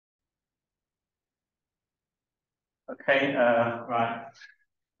Okay, right.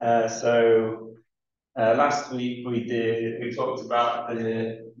 Last week we talked about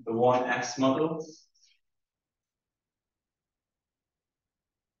the 1S model.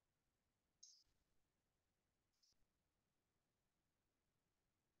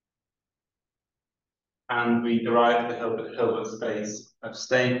 And we derived the Hilbert space of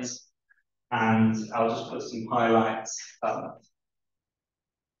states. And I'll just put some highlights up.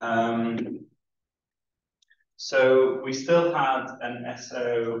 So we still had an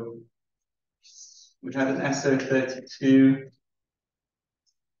SO32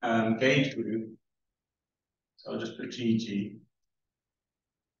 gauge group. So I'll just put GG.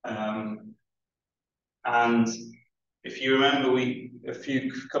 And if you remember,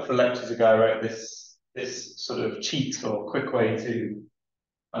 a couple of lectures ago, I wrote this sort of cheat or quick way to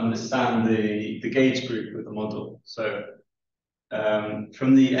understand the gauge group with the model. So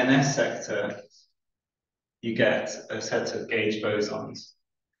from the NS sector, you get a set of gauge bosons,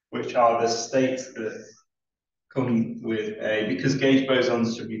 which are the states that come with because gauge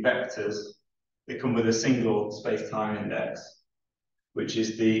bosons should be vectors, they come with a single space-time index, which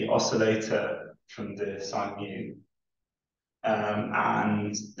is the oscillator from the sign mu.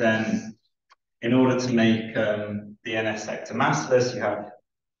 And then in order to make the NS sector massless, you have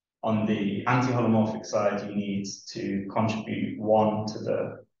on the anti-holomorphic side, you need to contribute 1 to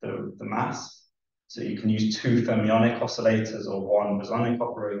the mass. So you can use 2 fermionic oscillators or 1 bosonic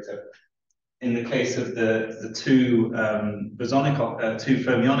operator. In the case of the two fermionic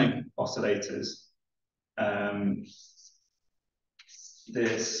oscillators,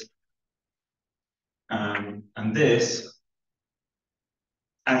 this and this,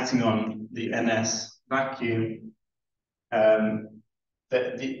 acting on the NS vacuum,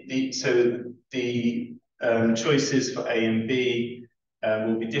 choices for A and B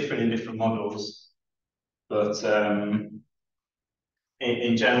will be different in different models, but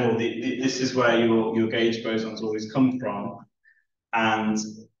in general, this is where your gauge bosons always come from. And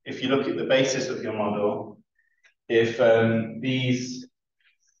if you look at the basis of your model, if you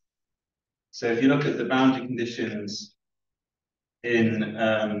look at the boundary conditions in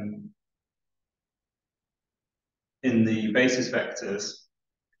the basis vectors,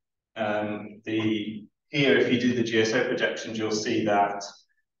 here, if you do the GSO projections, you'll see that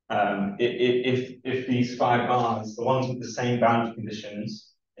if these 5 bars, the ones with the same boundary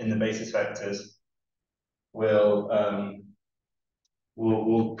conditions in the basis vectors, will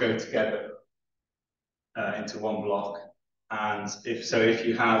go together into one block. And if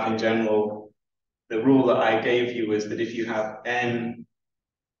you have, in general, the rule that I gave you is that if you have n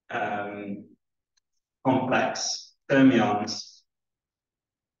complex fermions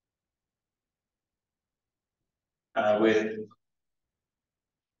with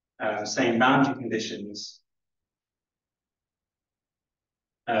same boundary conditions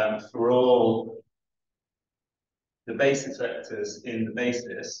for all the basis vectors in the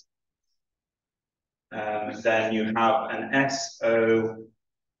basis, then you have an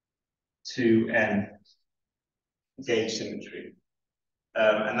SO2N gauge symmetry.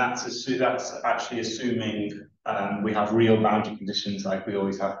 And that's actually assuming we have real boundary conditions like we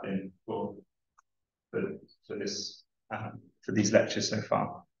always have been for these lectures so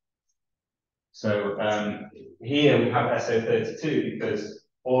far. So here we have SO32 because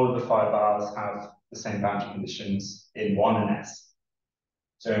all of the 5 bars have the same boundary conditions in 1 and S.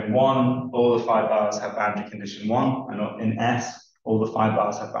 So in 1, all the 5 bars have boundary condition 1, and in S, all the 5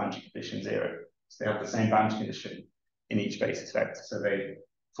 bars have boundary condition 0. So they have the same boundary condition in each basis vector. So they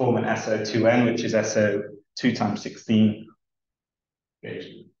form an SO2N, which is SO2 times 16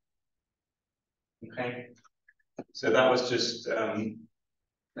 gauge. Okay, so that was just an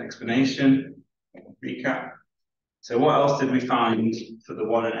explanation, recap. So what else did we find for the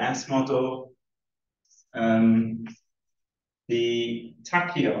 1 and S model? The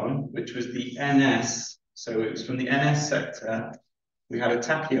tachyon, which was the NS, so it was from the NS sector, we had a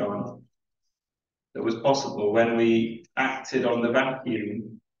tachyon that was possible when we acted on the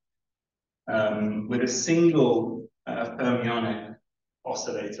vacuum with a single fermionic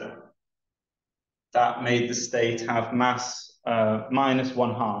oscillator that made the state have mass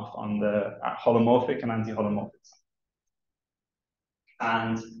 -1/2 on the holomorphic and anti-holomorphic side.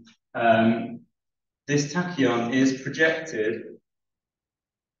 And this tachyon is projected,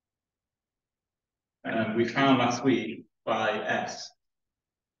 we found last week, by S.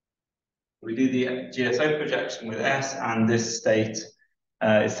 We do the GSO projection with S, and this state is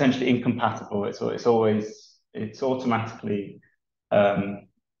essentially incompatible. It's automatically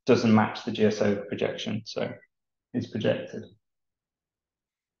doesn't match the GSO projection, so it's projected.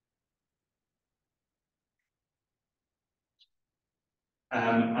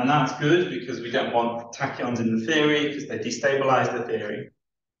 And that's good because we don't want tachyons in the theory because they destabilize the theory.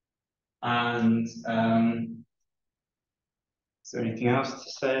 And is there anything else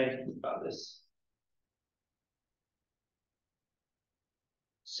to say about this?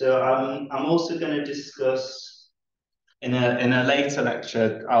 So I'm also going to discuss in a later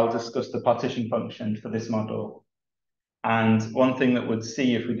lecture, I'll discuss the partition function for this model. And one thing that we'd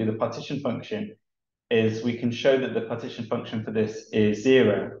see if we do the partition function is we can show that the partition function for this is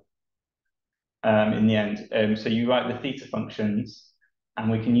 0 in the end. So you write the theta functions, and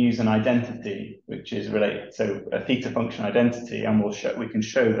we can use an identity which is related, so a theta function identity, and we can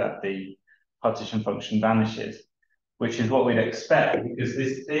show that the partition function vanishes, which is what we'd expect because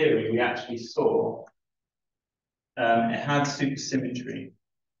this theory we actually saw it had supersymmetry.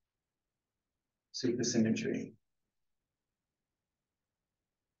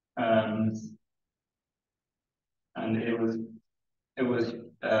 And it was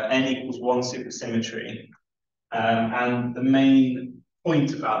n equals 1 supersymmetry. And the main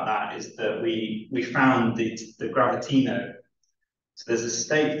point about that is that we found the gravitino. So there's a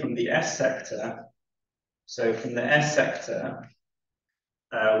state from the S sector. So from the S sector,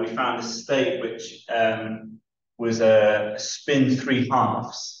 we found a state which was a spin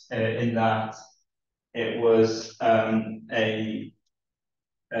 3/2 in that it was a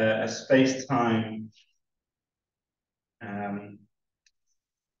space-time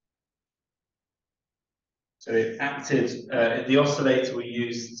so it acted, the oscillator we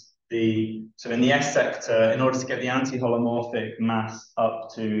used so in the S sector, in order to get the anti-holomorphic mass up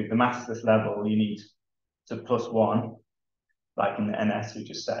to the massless level, you need to +1, like in the NS we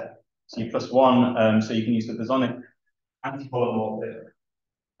just said. So you +1, so you can use the bosonic anti-holomorphic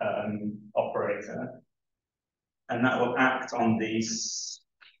operator, and that will act on the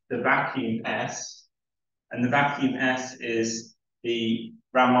vacuum S, and the vacuum S is the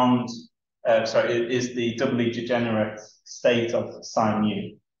Ramond, it is the doubly degenerate state of psi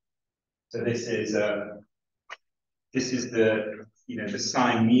mu. So this is the the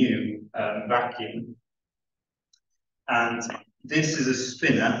psi mu vacuum, and this is a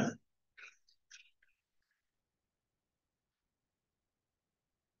spinner.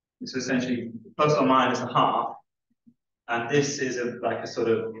 It's essentially ±1/2, and this is like a sort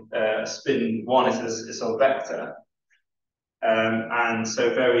of spin 1 is a vector, and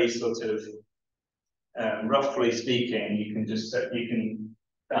so very sort of roughly speaking,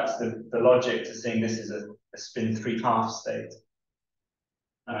 that's the logic to seeing this is a spin 3/2 state.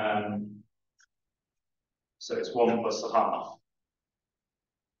 So it's 1 + 1/2,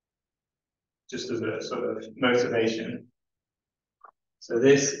 just as a sort of motivation. So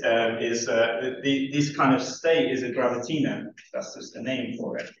this is this kind of state is a gravitino. That's just the name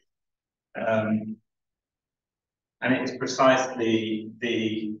for it, and it is precisely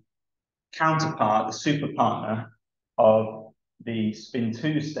the counterpart, the superpartner of the spin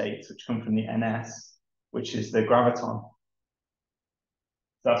 2 states, which come from the NS, which is the graviton.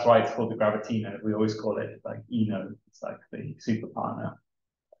 That's why it's called the gravitino. We always call it like Eno. It's like the superpartner.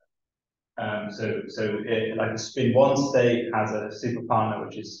 Like a spin 1 state has a superpartner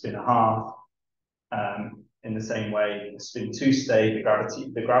which is spin 1/2. In the same way, the spin 2 state, the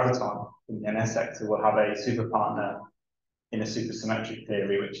graviton in the NS sector will have a superpartner in a supersymmetric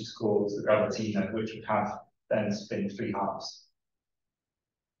theory, which is called the gravitino, which would have then spin 3/2.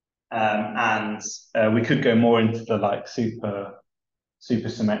 We could go more into the like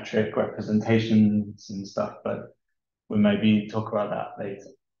supersymmetric representations and stuff, but we'll maybe talk about that later,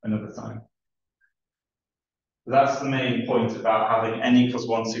 another time. But that's the main point about having n equals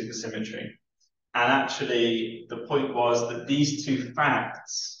 1 supersymmetry. And actually, the point was that these two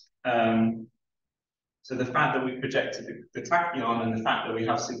facts, so the fact that we projected the tachyon and the fact that we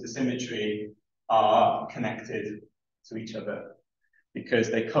have supersymmetry are connected to each other because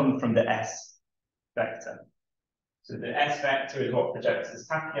they come from the S vector. So the S vector is what projects this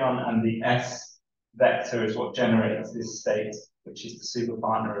tachyon, and the S vector is what generates this state, which is the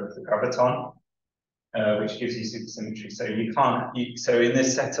superpartner of the graviton, which gives you supersymmetry. So you can't. So in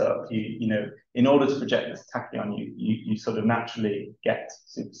this setup, in order to project this tachyon, you sort of naturally get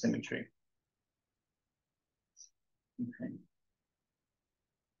supersymmetry. Okay.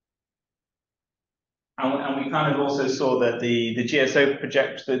 And we kind of also saw that the GSO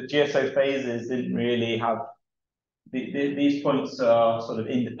phases didn't really have. These points are sort of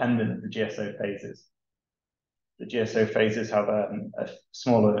independent of the GSO phases. The GSO phases have a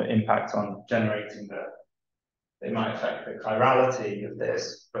smaller impact on generating they might affect the chirality of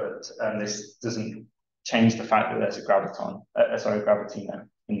this, but this doesn't change the fact that there's a gravitino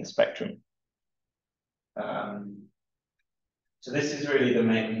in the spectrum. So this is really the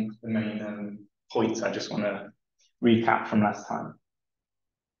main point I just want to recap from last time.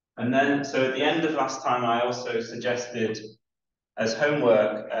 And then, so at the end of last time, I also suggested as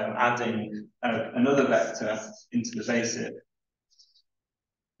homework adding another vector into the basic,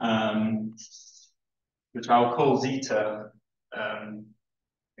 which I'll call zeta,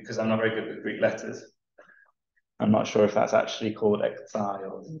 because I'm not very good with Greek letters. I'm not sure if that's actually called xi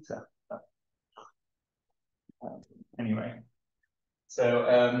or zeta. But, anyway,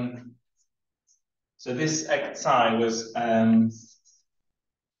 so so this xi was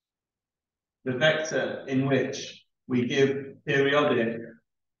the vector in which we give periodic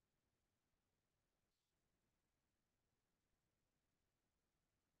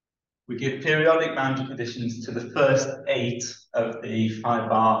boundary conditions to the first 8 of the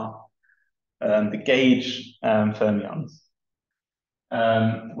 5R, the gauge fermions,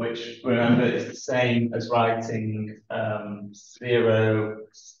 which remember is the same as writing 0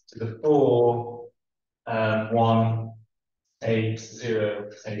 to the 4, 1, 8, 0,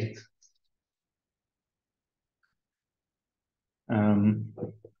 8.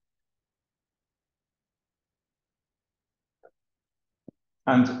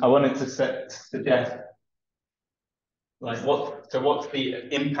 And I wanted to suggest, like, what's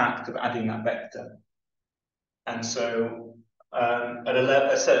the impact of adding that vector? And so at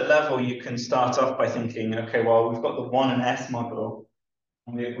a certain level, you can start off by thinking, okay, well, we've got the 1 and S model,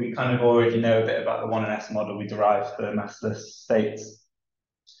 and we kind of already know a bit about the 1 and S model we derived for massless states.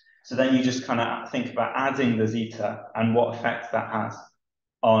 So then you just kind of think about adding the zeta and what effect that has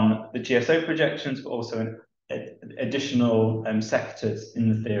on the GSO projections, but also in additional sectors in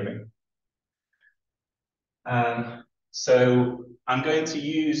the theory. So I'm going to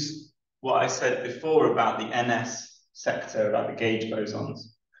use what I said before about the NS sector, about the gauge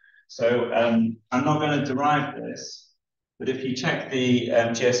bosons. So I'm not going to derive this, but if you check the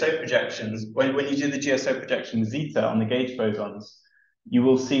GSO projections, when you do the GSO projection zeta on the gauge bosons, you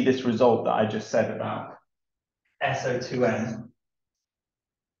will see this result that I just said about SO2n.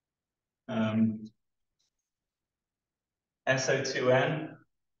 SO2n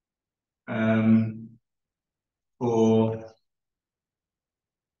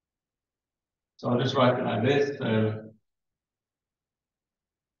so I'll just write it like this. So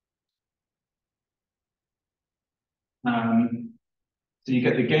you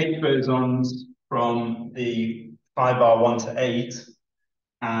get the gauge bosons from the 5R1 to 8,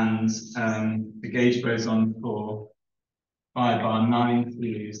 and the gauge boson for 5R9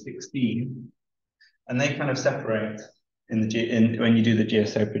 to 16, and they kind of separate in the when you do the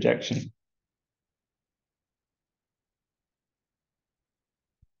GSO projection.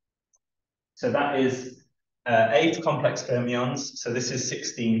 So that is 8 complex fermions. So this is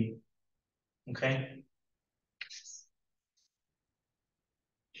 16. Okay.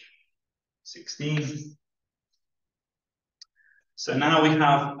 16. So now we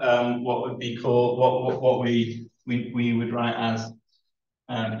have what would be called what we would write as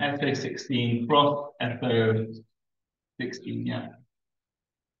FO16 cross FO16. Yeah.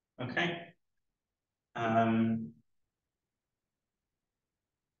 Okay.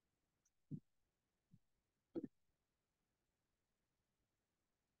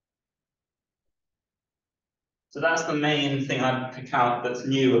 So that's the main thing I'd pick out that's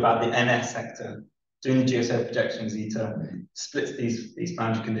new about the NS sector. Doing the GSO projection zeta splits these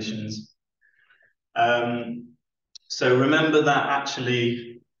boundary conditions. So remember that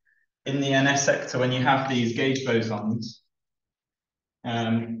actually in the NS sector, when you have these gauge bosons,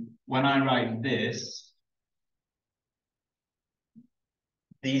 when I write this,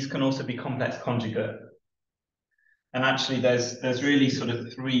 these can also be complex conjugate. And actually there's really sort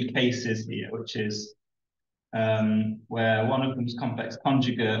of 3 cases here, which is where one of them is complex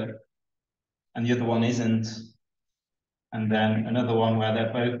conjugate and the other one isn't, and then another one where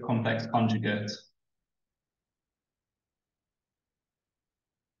they're both complex conjugate.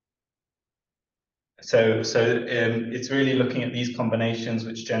 So it's really looking at these combinations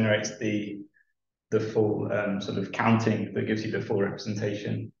which generates the full sort of counting that gives you the full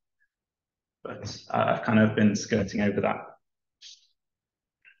representation. But I've kind of been skirting over that.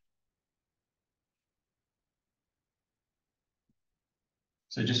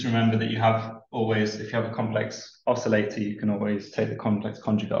 So just remember that you have always, if you have a complex oscillator, you can always take the complex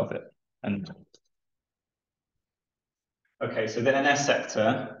conjugate of it. And okay, so the NS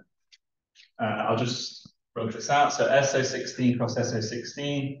sector, I'll just rub this out. So SO16 cross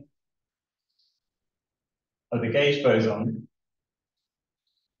SO16 are the gauge boson.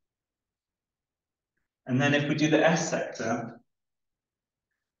 And then if we do the S sector,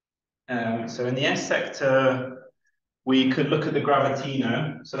 so in the S sector, we could look at the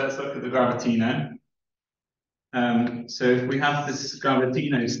gravitino. So let's look at the gravitino. So if we have this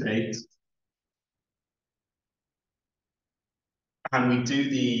gravitino state, and we do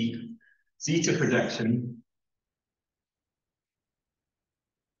the zeta projection,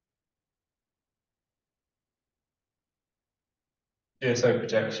 GSO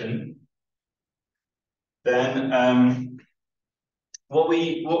projection, then what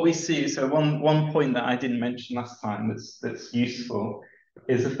we see, so one point that I didn't mention last time that's useful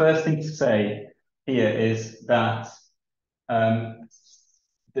is the first thing to say here is that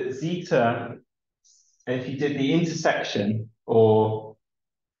that zeta, if you did the intersection or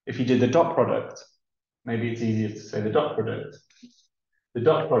if you did the dot product, maybe it's easier to say the dot product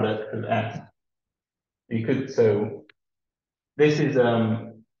of f. You could, so this is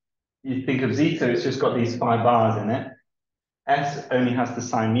you think of zeta, it's just got these 5 bars in it. S only has the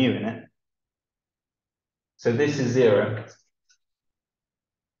sign mu in it. So this is 0.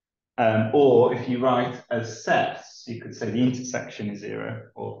 Or if you write as sets, you could say the intersection is 0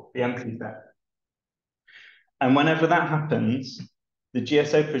 or the empty set. And whenever that happens, the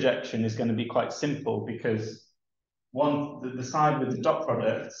GSO projection is going to be quite simple because the side with the dot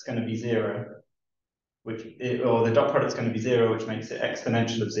product is going to be 0, or the dot product is going to be 0, which makes it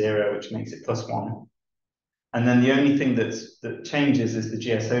exponential of 0, which makes it plus 1. And then the only thing that changes is the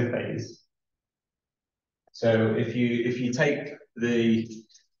GSO phase. So if you take the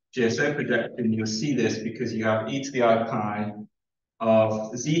GSO projection, you'll see this because you have e to the I pi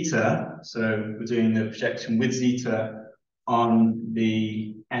of zeta. So we're doing the projection with zeta on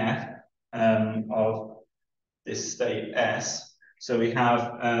the f of this state S. So we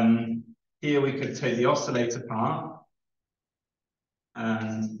have, here we could take the oscillator part.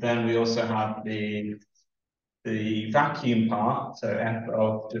 And then we also have the vacuum part, so f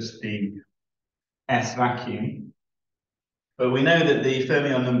of just the S vacuum. But we know that the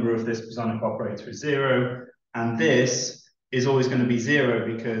fermion number of this bosonic operator is 0, and this is always going to be 0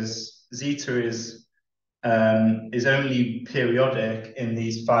 because zeta is only periodic in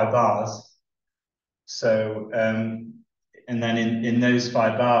these 5 bars. So, and then in those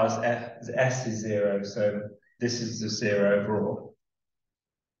 5 bars, S is 0, so this is the 0 overall.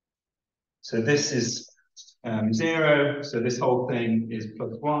 So this is 0, so this whole thing is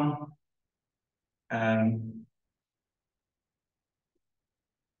plus 1.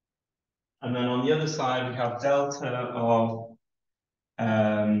 And then on the other side, we have delta of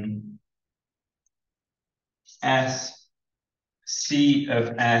S, C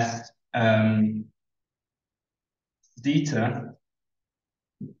of S zeta.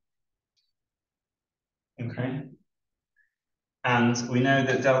 Okay. And we know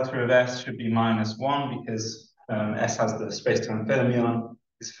that delta of S should be minus 1 because S has the space-time fermion,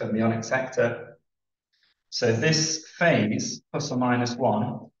 this fermionic sector. So this phase, plus or minus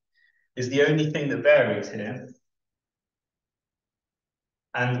 1, is the only thing that varies here.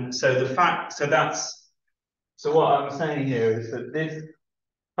 And so so what I'm saying here is that this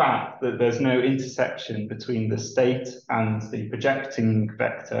fact that there's no intersection between the state and the projecting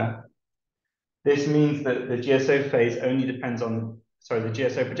vector, this means that the GSO phase only depends on, the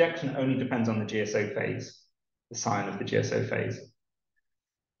GSO projection only depends on the GSO phase, the sign of the GSO phase.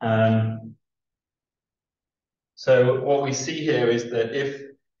 So what we see here is that if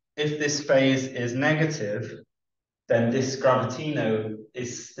this phase is negative, then this gravitino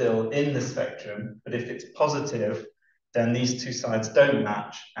is still in the spectrum, but if it's positive, then these two sides don't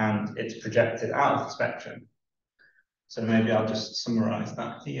match and it's projected out of the spectrum. So maybe I'll just summarize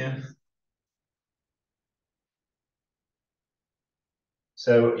that here.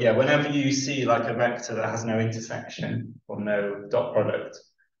 So yeah, whenever you see like a vector that has no intersection or no dot product,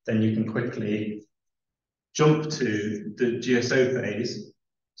 then you can quickly jump to the GSO phase.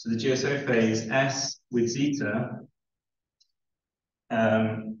 So the GSO phase S with zeta,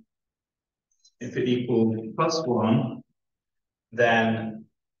 if it equals plus 1, then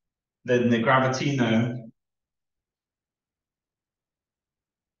the gravitino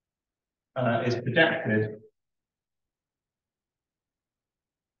is projected.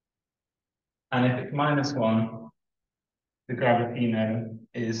 And if it's minus 1, the gravitino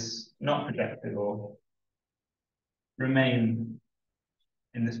is not projected or remain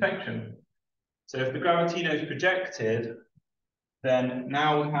in the spectrum. So if the gravitino is projected, then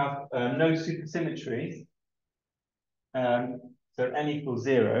now we have no supersymmetry. So n equals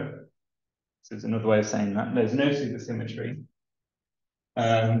 0. So it's another way of saying that. There's no supersymmetry.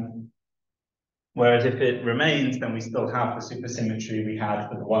 Whereas if it remains, then we still have the supersymmetry we had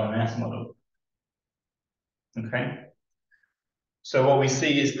for the 1S model. Okay. So what we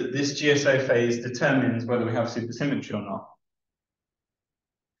see is that this GSO phase determines whether we have supersymmetry or not.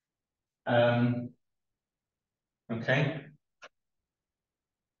 Okay.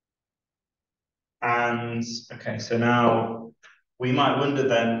 And okay, so now we might wonder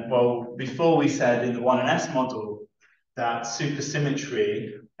then, well, before we said in the 1NS model that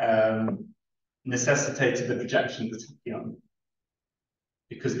supersymmetry necessitated the projection of the tachyon,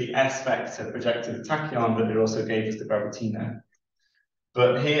 because the S vector projected the tachyon, but it also gave us the gravitino.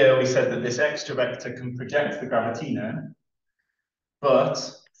 But here we said that this extra vector can project the gravitino,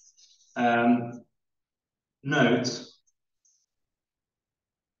 but note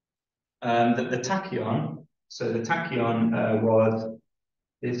that the tachyon, so the tachyon was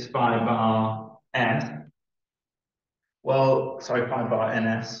this phi bar S. Well, sorry, phi bar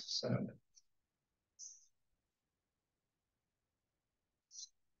NS.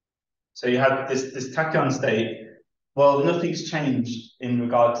 So you have this tachyon state. Well, nothing's changed in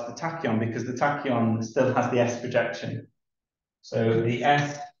regard to the tachyon because the tachyon still has the S projection. So the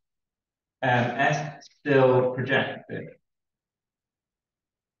S still projects it.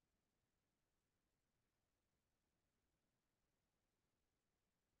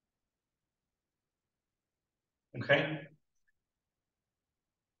 Okay.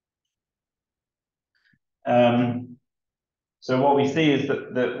 So what we see is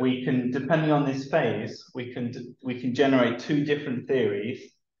that we can, depending on this phase, we can generate two different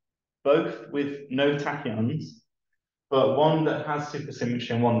theories, both with no tachyons, but one that has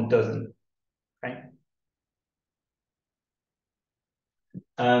supersymmetry and one that doesn't. Okay.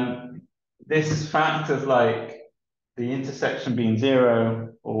 This fact of like the intersection being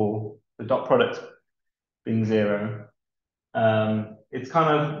zero or the dot product being zero, it's kind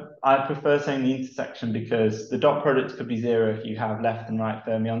of, I prefer saying the intersection because the dot product could be zero if you have left and right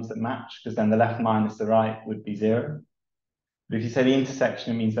fermions that match, because then the left minus the right would be zero. But if you say the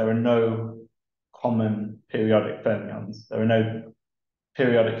intersection, it means there are no common periodic fermions. There are no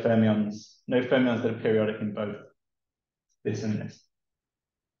periodic fermions, no fermions that are periodic in both this and this.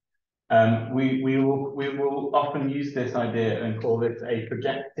 We will often use this idea and call this a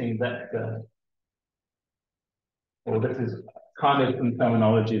projecting vector, or this is kind of some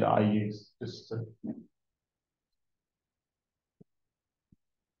terminology that I use just to.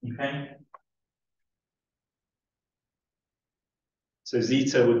 Okay. So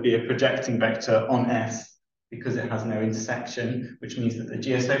zeta would be a projecting vector on S because it has no intersection, which means that the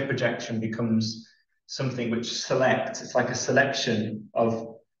GSO projection becomes something which selects, it's like a selection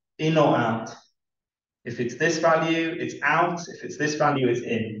of in or out. If it's this value, it's out. If it's this value, it's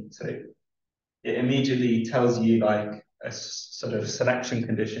in. So it immediately tells you like a sort of selection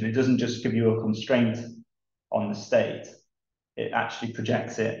condition. It doesn't just give you a constraint on the state. It actually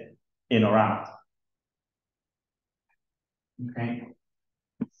projects it in or out. Okay.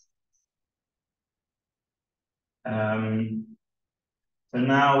 So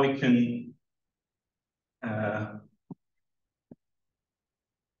now we can,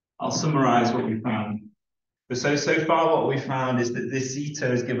 I'll summarize what we found. So far what we found is that this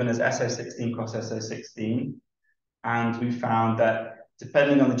zeta is given as SO16 cross SO16. And we found that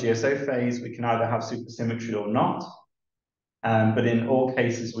depending on the GSO phase, we can either have supersymmetry or not. But in all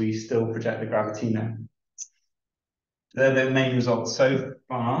cases, we still project the gravitino. They're the main results so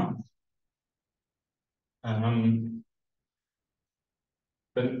far.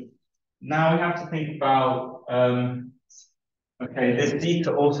 But now we have to think about, okay, this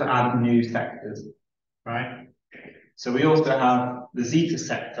zeta also adds new sectors, right? So we also have the zeta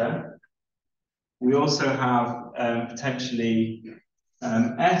sector. We also have potentially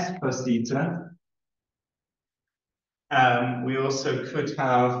S plus zeta. We also could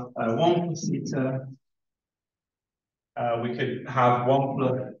have 1 plus zeta. We could have 1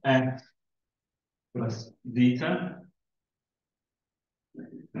 plus S plus zeta.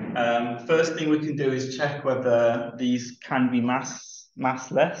 First thing we can do is check whether these can be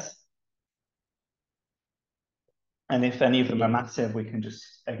massless. And if any of them are massive, we can just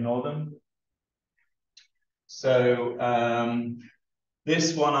ignore them. So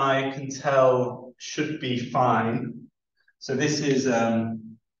this one I can tell should be fine. So this is,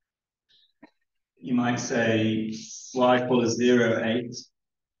 you might say, what I call a 0, 8.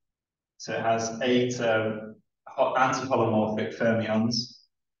 So it has 8 antipolymorphic fermions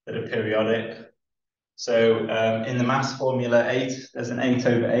that are periodic. So in the mass formula 8, there's an 8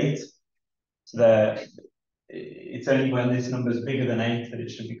 over 8. So it's only when this number is bigger than 8 that it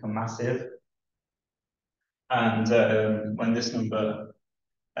should become massive. And when this number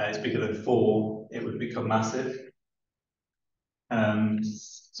is bigger than 4, it would become massive.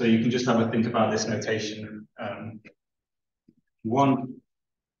 So you can just have a think about this notation. one,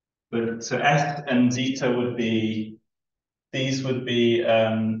 but so S and zeta would be, these would be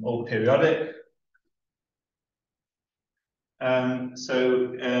all periodic. Here,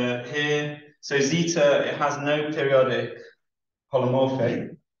 so zeta, it has no periodic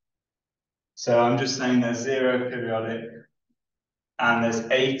holomorphic. So I'm just saying there's 0 periodic and there's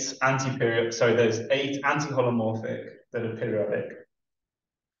 8 anti-periodic, sorry, there's 8 anti-holomorphic that are periodic.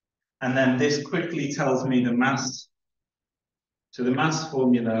 And then this quickly tells me the mass. So the mass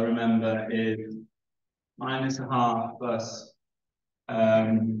formula, remember, is -1/2 plus,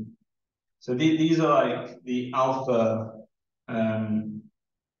 so these are like the alpha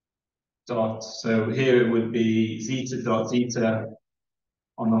dots. So here it would be zeta dot zeta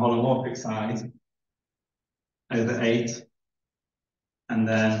on the holomorphic side over 8. And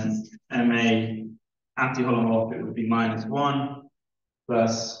then MA anti-holomorphic would be -1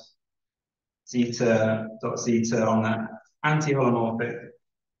 plus zeta dot zeta on that anti-holomorphic.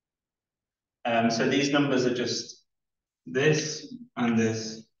 So these numbers are just this and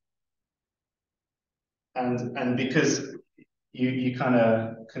this. And because you kind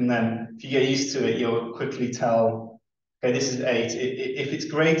of can then, if you get used to it, you'll quickly tell, okay, this is 8. If it's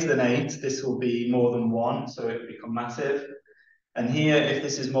greater than 8, this will be more than 1, so it will become massive. And here, if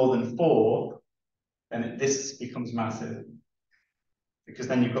this is more than 4, then this becomes massive. Because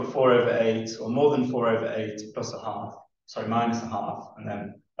then you've got 4 over 8, or more than 4 over 8 plus 1/2, sorry, -1/2, and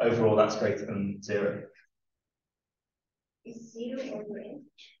then overall that's greater than 0. Is 0 over 8?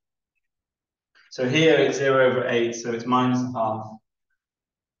 So here it's 0 over 8, so it's -1/2.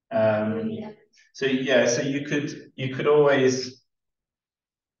 So yeah, so you could always,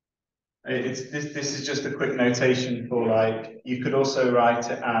 this is just a quick notation for, like, you could also write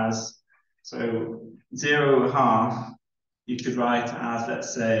it as, so 0/2, you could write it as,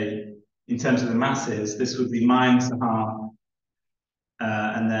 let's say, in terms of the masses, this would be -1/2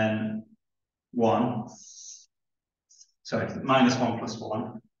 and then 1. Sorry, -1 plus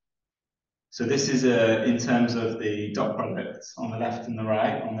 1. So this is in terms of the dot products on the left and the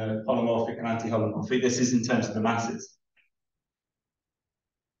right, on the holomorphic and anti-holomorphic. This is in terms of the masses.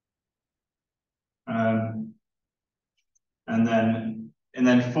 And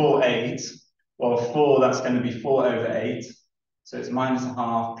then 4, 8. Well, 4, that's going to be 4 over 8. So it's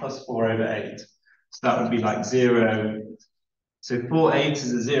 -1/2 plus 4 over 8. So that would be like 0. So 4, 8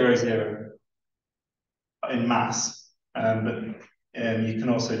 is a 0, 0 in mass. But you can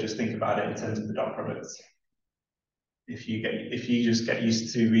also just think about it in terms of the dot products. If you just get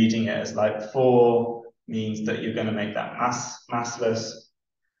used to reading it as like 4 means that you're going to make that massless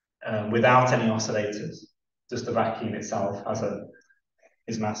without any oscillators. Just the vacuum itself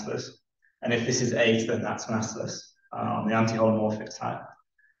is massless. And if this is 8, then that's massless on the anti-holomorphic side.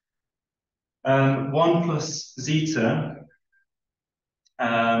 1 plus zeta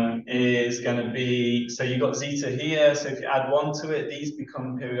is going to be, so you've got zeta here, so if you add 1 to it, these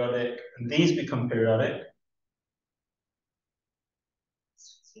become periodic, and these become periodic.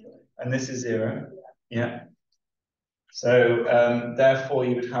 And this is 0. Yeah. So therefore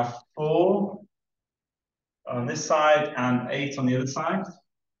you would have 4 on this side and 8 on the other side.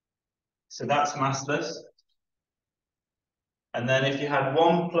 So that's massless. And then if you had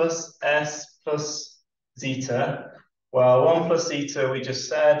 1 plus s plus zeta, well, 1 plus zeta we just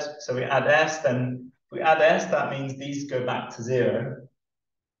said, so we add s, then if we add s, that means these go back to 0.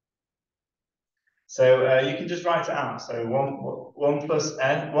 So you can just write it out. So 1 plus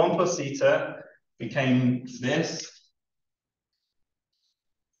s, 1 plus zeta became this.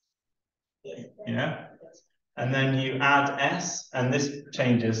 Yeah. And then you add s, and this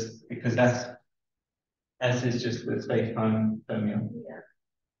changes because s is just the space-time fermion. Yeah.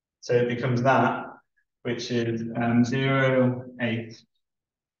 So it becomes that, which is 0, 8.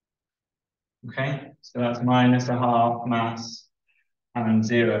 Okay, so that's -1/2 mass and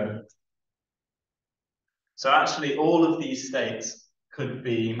 0. So actually all of these states could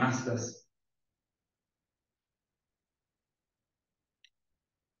be massless.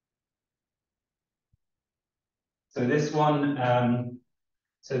 So this one, and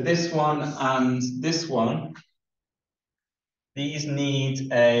this one, these need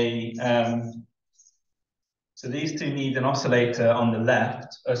a, so these two need an oscillator on the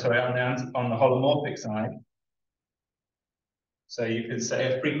left, sorry, on the holomorphic side. So you could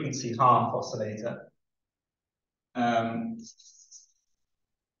say a frequency half oscillator.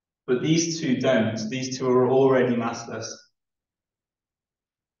 But these two don't. These two are already massless.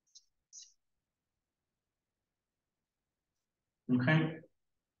 Okay.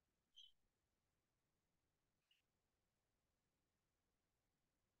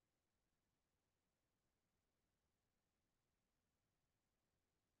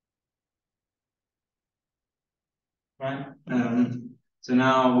 right? So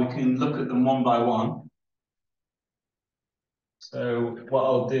now we can look at them one by one. So what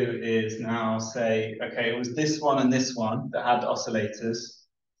I'll do is now say, okay, it was this one and this one that had oscillators.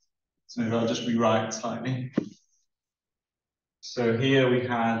 So maybe I'll just rewrite slightly. So here we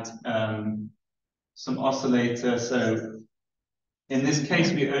had some oscillator. So in this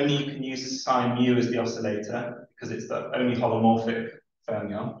case, we only can use psi mu as the oscillator because it's the only holomorphic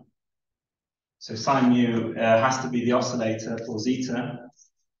fermion. So psi mu has to be the oscillator for zeta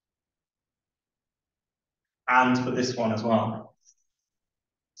and for this one as well.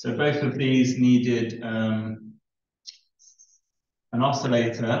 So both of these needed an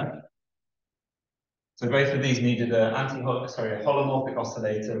oscillator. So both of these needed a holomorphic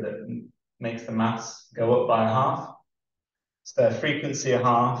oscillator that makes the mass go up by a half. So their frequency a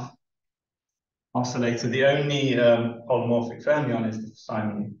half. Oscillator. The only holomorphic fermion is the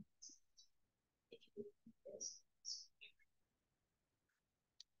psi mu.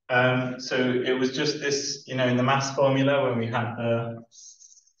 So it was just this, in the mass formula when we had the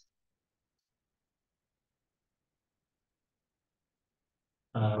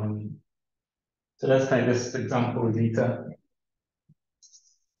so let's take this example with zeta.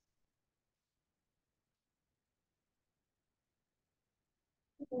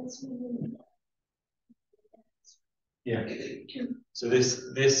 Yeah. So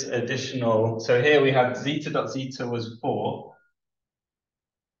this additional, so here we had zeta was 4.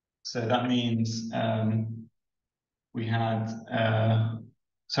 So that means we had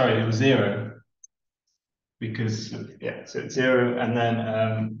it was 0 because yeah, so it's 0, and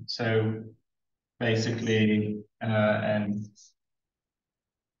then so basically okay,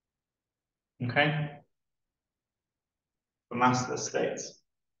 for massless states.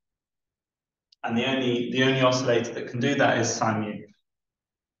 And the only oscillator that can do that is psi mu.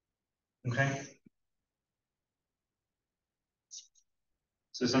 Okay.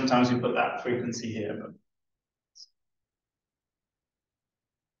 So sometimes we put that frequency here, but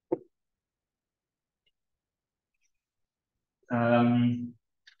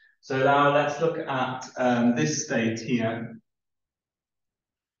so now let's look at this state here.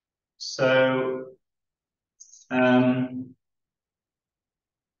 So I'm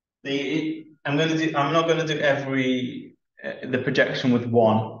not going to do every the projection with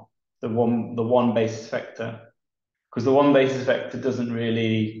the one basis vector, because the one basis vector doesn't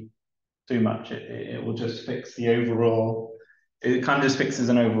really do much. It will just fix the overall. It kind of just fixes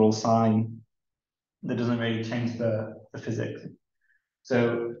an overall sign that doesn't really change the physics.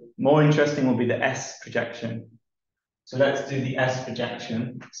 So more interesting will be the S projection. So let's do the S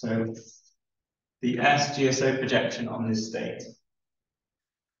projection. So the S GSO projection on this state.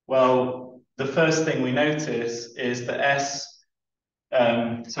 Well, the first thing we notice is that S,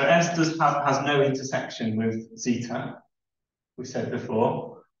 so S has no intersection with zeta, we said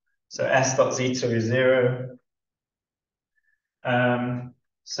before. So S dot zeta is 0.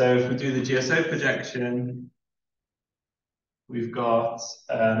 So if we do the GSO projection, we've got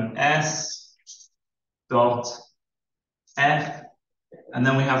S dot F, and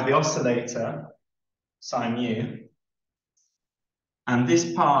then we have the oscillator, psi mu. And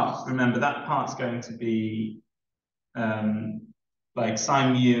this part, remember, that part's going to be like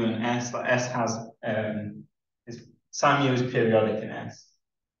psi mu and S, like S has, psi mu is periodic in S.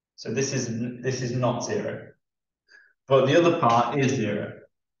 So this is not 0. But the other part is 0.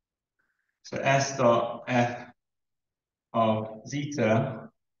 So S dot F of zeta,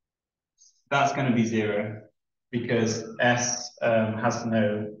 that's going to be 0 because S has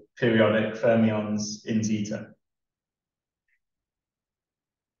no periodic fermions in zeta.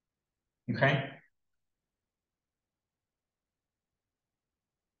 Okay.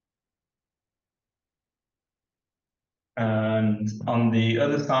 And on the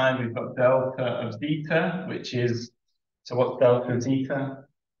other side, we've got delta of zeta, which is, so what's delta of zeta?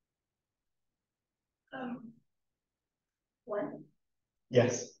 1.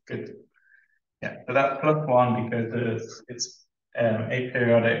 Yes, good. Yeah, so that's +1 because it's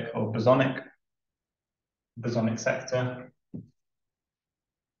aperiodic or bosonic sector.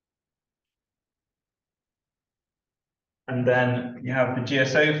 And then you have the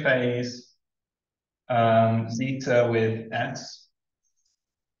GSO phase, zeta with S.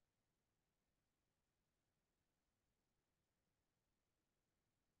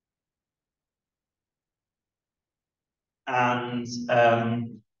 And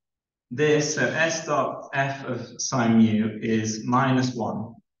this, so S dot F of psi mu is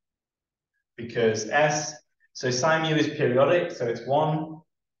 -1 because so psi mu is periodic, so it's 1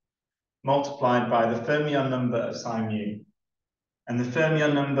 multiplied by the fermion number of psi mu. And the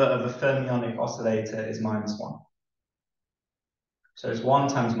fermion number of a fermionic oscillator is -1. So it's 1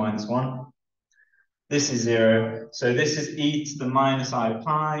 times minus 1. This is 0. So this is e to the minus I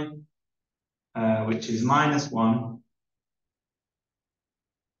pi, which is minus 1.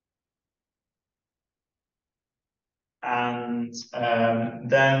 And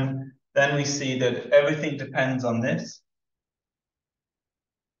then we see that everything depends on this.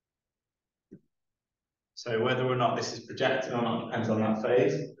 So whether or not this is projected or not depends on that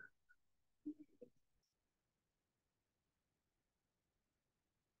phase.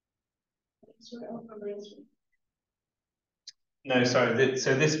 No, sorry.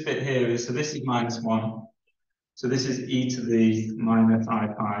 So this bit here is, so this is minus 1. So this is e to the minus I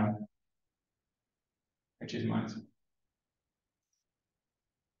pi, which is minus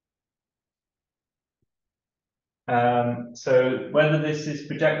 1. So whether this is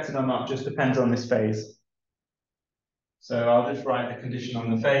projected or not just depends on this phase. So I'll just write the condition on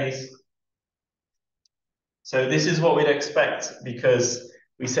the phase. So this is what we'd expect because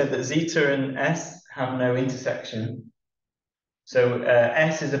we said that zeta and S have no intersection. So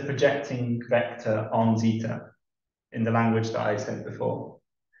S is a projecting vector on zeta in the language that I said before.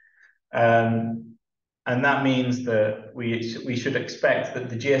 And that means that we should expect that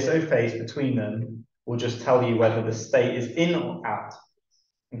the GSO phase between them will just tell you whether the state is in or out.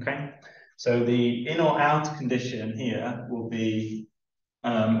 Okay, so the in or out condition here will be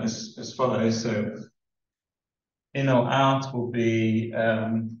as follows. So in or out will be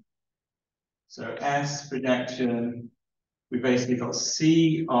so S projection. We basically got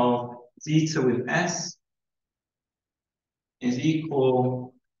C of zeta with S is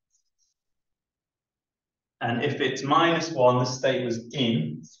equal, and if it's minus 1, the state was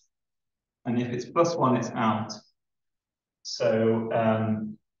in, and if it's plus 1, it's out. So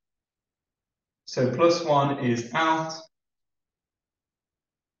so plus 1 is out,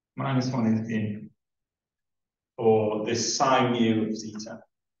 minus 1 is in for this psi mu of zeta.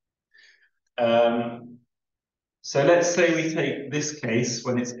 So let's say we take this case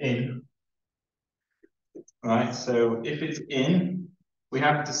when it's in, right? So if it's in, we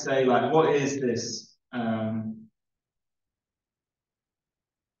have to say, like, what is this? And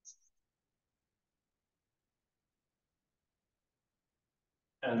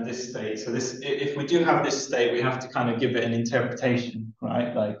this state. So this, if we do have this state, we have to kind of give it an interpretation,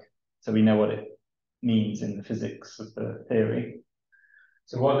 right? Like, so we know what it means in the physics of the theory.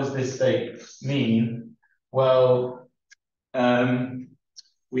 So what does this state mean? Well,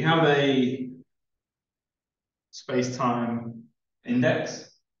 we have a space-time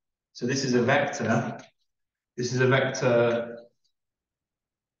index. So this is a vector. This is a vector,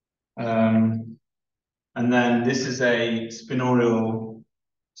 and then this is a spinorial.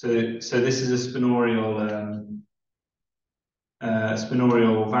 So this is a spinorial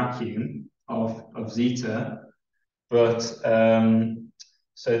vacuum of zeta, but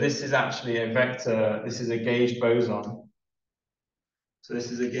so this is actually a vector. This is a gauge boson. So this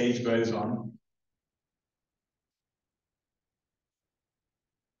is a gauge boson.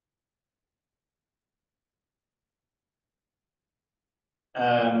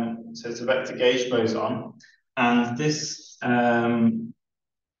 So it's a vector gauge boson, and this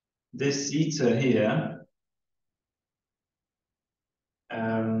this zeta here.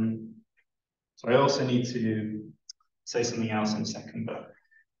 So I also need to say something else in a second, but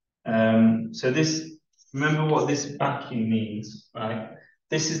so this, remember what this vacuum means, right?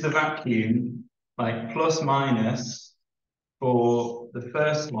 This is the vacuum, like plus minus for the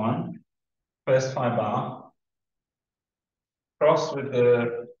first one, first phi bar, cross with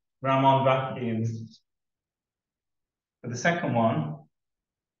the Raman vacuum for the second one,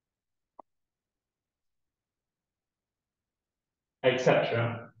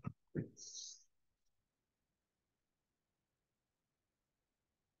 etc.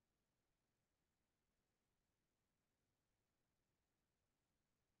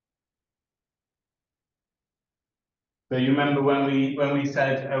 So you remember when we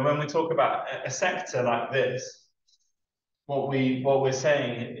said when we talk about a sector like this, what we're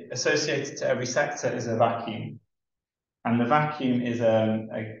saying associated to every sector is a vacuum, and the vacuum is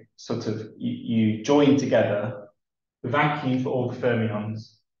a sort of you join together the vacuum for all the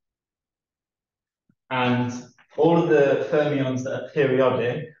fermions, and all of the fermions that are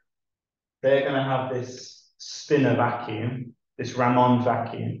periodic, they're going to have this spinor vacuum, this Raman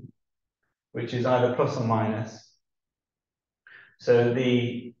vacuum, which is either plus or minus. So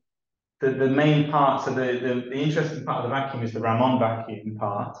the main part, so the interesting part of the vacuum is the Raman vacuum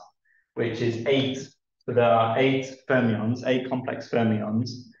part, which is 8. So there are 8 fermions, 8 complex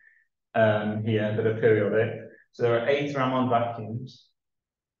fermions here that are periodic. So there are 8 Raman vacuums.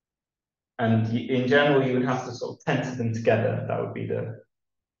 And in general, you would have to sort of tensor them together. That would be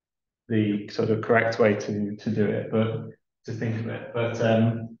the sort of correct way to do it, but to think of it. But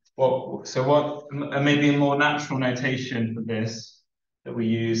maybe a more natural notation for this that we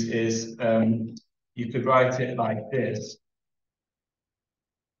use is you could write it like this.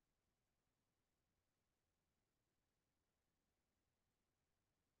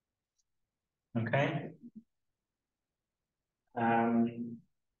 Okay.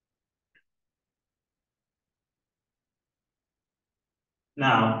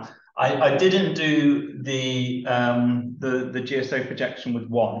 Now, I didn't do the GSO projection with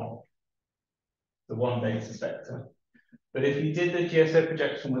the one basis vector. But if you did the GSO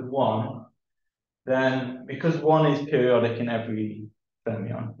projection with one, then because one is periodic in every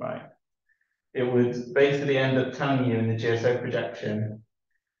fermion, right? It would basically end up telling you in the GSO projection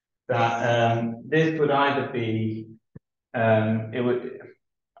that this would either be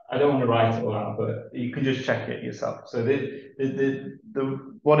I don't want to write it all out, but you can just check it yourself. So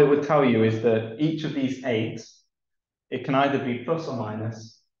what it would tell you is that each of these 8, it can either be plus or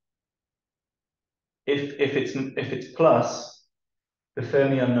minus. If it's plus, the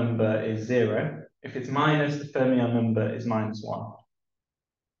fermion number is 0. If it's minus, the fermion number is -1.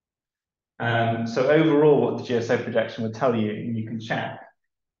 So overall, what the GSO projection would tell you, and you can check,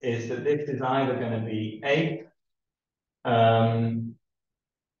 is that this is either going to be 8,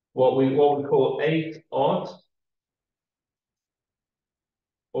 what we call 8 odd,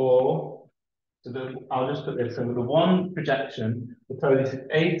 or I'll just put this. So the one projection will tell you this is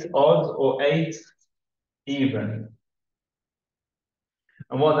 8 odd or 8 even.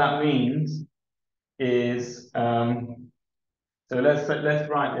 And what that means is, so let's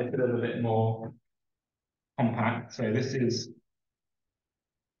write this a little bit more compact. So this is,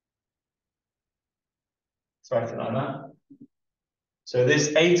 let's write it like that. So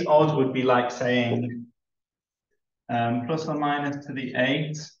this 8 odd would be like saying plus or minus to the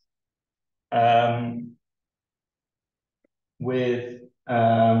 8 with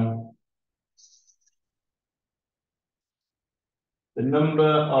the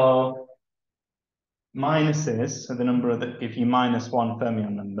number of minuses, so the number that give you -1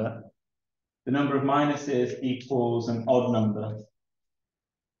 fermion number, the number of minuses equals an odd number.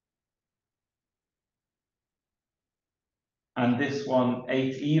 And this one,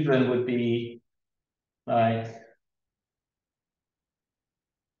 8 even, would be like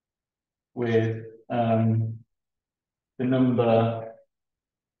with the number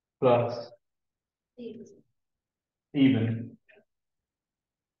plus even.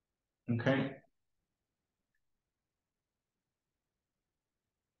 Okay.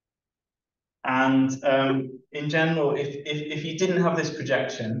 And in general, if you didn't have this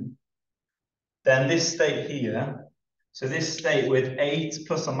projection, then this state here, so this state with 8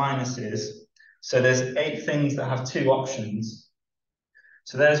 plus or minuses, so there's 8 things that have 2 options.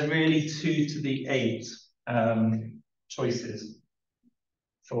 So there's really 2 to the 8 choices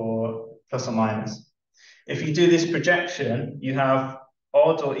for plus or minus. If you do this projection, you have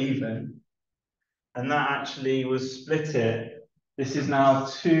odd or even, and that actually was split it. This is now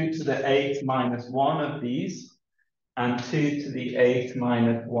 2 to the 8 minus 1 of these, and 2 to the 8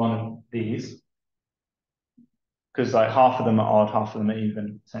 minus 1 of these. Because like half of them are odd, half of them are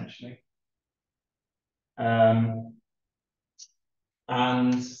even, essentially.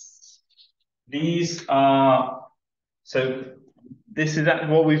 And these are, so this is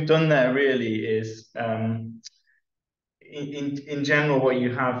what we've done there really is, in general, what you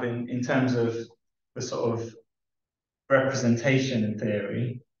have in terms of the sort of representation in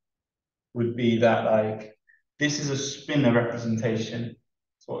theory would be that like, this is a spinor representation.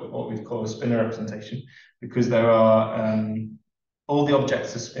 It's what we call a spinor representation, because there are, all the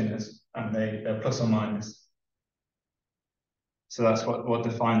objects are spinors and they're plus or minus. So that's what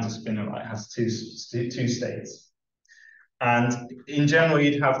defines a spinor, right? It has two states. And in general,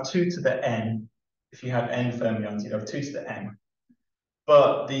 you'd have 2 to the n. If you have n fermions, you'd have 2 to the n.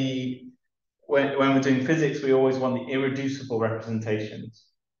 But when we're doing physics, we always want the irreducible representations,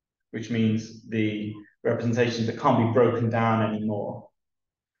 which means the representations that can't be broken down anymore.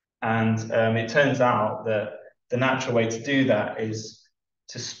 And it turns out that the natural way to do that is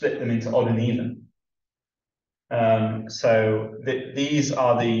to split them into odd and even. So these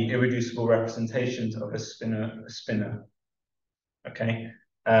are the irreducible representations of a spinor. Okay,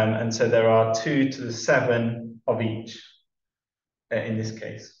 and so there are 2 to the 7 of each in this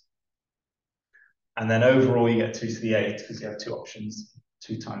case. And then overall you get 2 to the 8 because you have 2 options.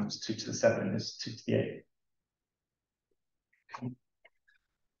 2 times 2 to the 7 is 2 to the 8.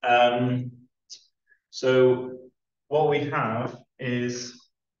 So what we have is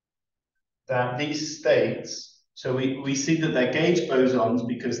that these states, so we see that they're gauge bosons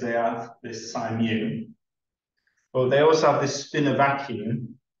because they have this sign mu, but they also have this spinor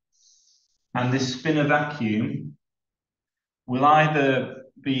vacuum, and this spinor vacuum will either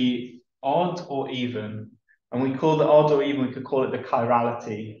be odd or even, and we call the odd or even, we could call it the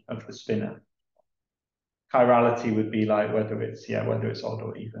chirality of the spinor. Chirality would be like whether it's odd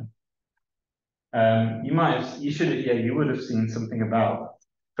or even. You would have seen something about,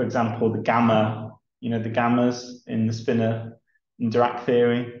 for example, the gamma, the gammas in the spinor in Dirac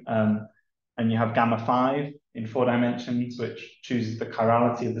theory, and you have gamma 5 in 4 dimensions, which chooses the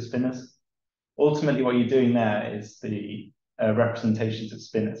chirality of the spinors. Ultimately, what you're doing there is the representations of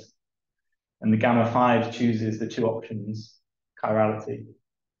spinors, and the gamma 5 chooses the 2 options, chirality,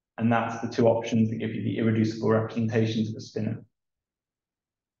 and that's the 2 options that give you the irreducible representations of the spinor.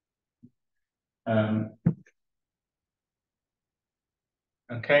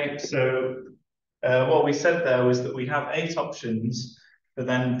 Okay, so what we said there was that we have 8 options, but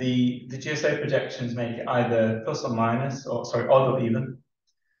then the GSO projections make it either plus or minus, or sorry, odd or even.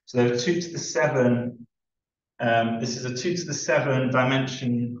 So there are 2 to the 7. This is a 2 to the 7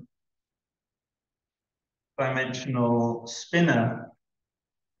 dimensional spinor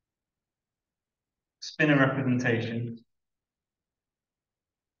representation.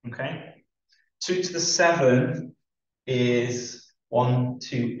 Okay, 2 to the 7 is 1,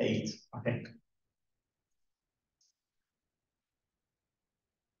 2, 8, I think.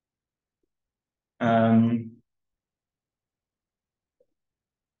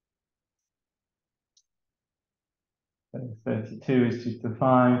 32 is 2 to the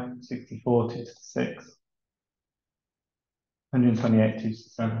 5, 64, 2 to the 6, 128, 2 to the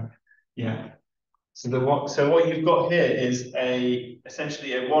 7. Yeah. So what you've got here is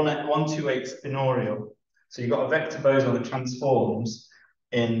essentially a 128 spinorial. So you've got a vector boson that transforms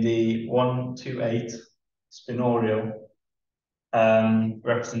in the 128 spinorial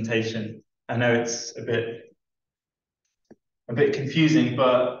representation. I know it's a bit confusing,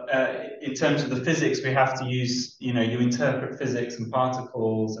 but in terms of the physics, we have to use, you interpret physics and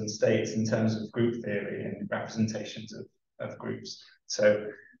particles and states in terms of group theory and representations of groups. So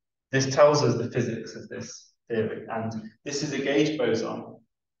this tells us the physics of this theory, and this is a gauge boson,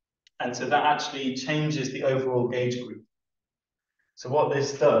 and so that actually changes the overall gauge group. So what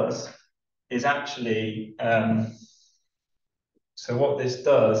this does is actually, it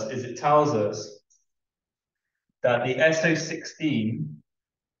tells us that the SO16,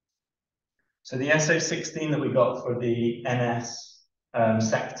 so the SO16 that we got for the NS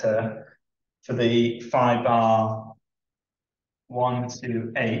sector for the phi bar 1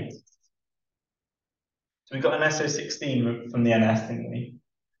 to 8. So we got an SO16 from the NS, didn't we?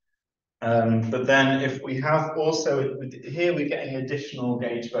 But then if we have also, here we're getting additional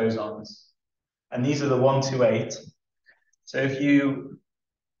gauge bosons, and these are the 1 to 8. So if you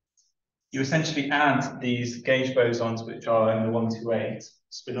essentially add these gauge bosons, which are in the 1 to 8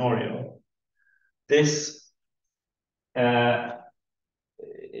 spinorial, this in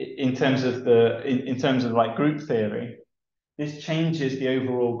terms of like group theory, this changes the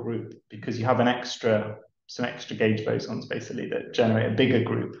overall group because you have some extra gauge bosons basically that generate a bigger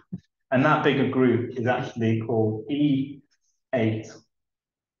group, and that bigger group is actually called E8.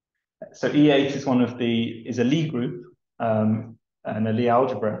 So E8 is a Lie group and a Lie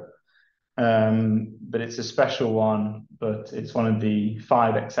algebra, but it's a special one. But it's one of the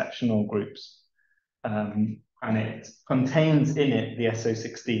 5 exceptional groups. And it contains in it the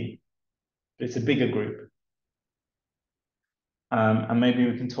SO16. It's a bigger group. And maybe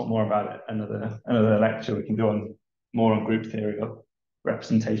we can talk more about it another lecture. We can go more on group theory or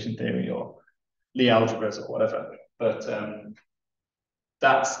representation theory or Lie algebras or whatever. But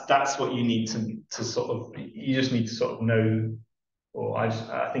that's what you need to sort of, you just need to sort of know, or I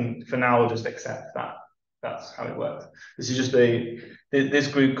think for now we'll just accept that that's how it works. This is just this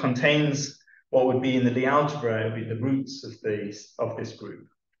group contains what would be in the Lie algebra, it would be the roots of this group,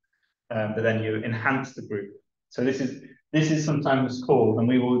 but then you enhance the group. So this is sometimes called, and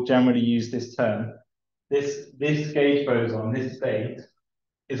we will generally use this term, this gauge boson, this state,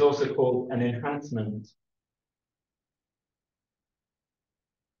 is also called an enhancement.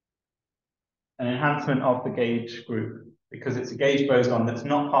 An enhancement of the gauge group, because it's a gauge boson that's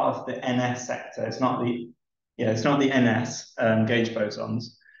not part of the NS sector. It's not the NS gauge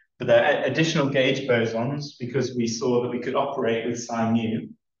bosons, but there are additional gauge bosons because we saw that we could operate with psi mu.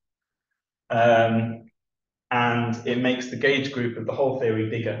 And it makes the gauge group of the whole theory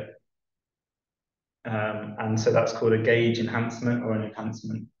bigger. And so that's called a gauge enhancement or an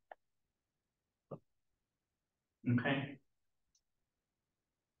enhancement. Okay.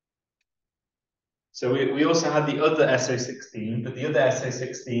 So we also had the other SO16, but the other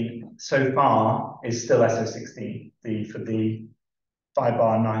SO16 so far is still SO16, for the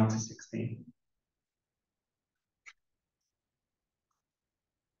 5-bar 9 to 16.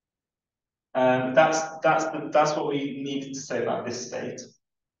 That's what we needed to say about this state.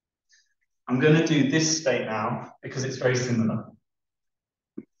 I'm going to do this state now because it's very similar.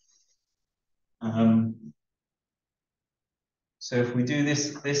 So if we do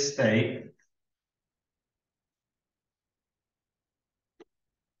this state,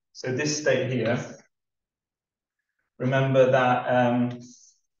 so this state here, remember that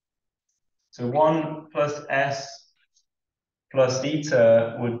so 1 plus s plus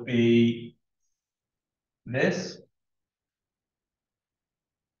eta would be this.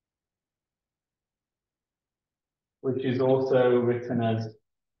 Which is also written as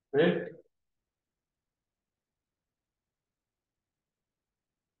this.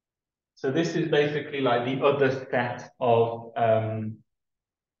 So this is basically like the other set of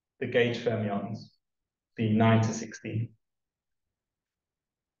the gauge fermions, the 9 to 16.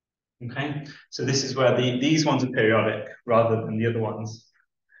 Okay, so this is where these ones are periodic rather than the other ones.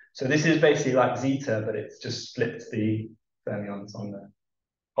 So this is basically like zeta, but it's just split the fermions on the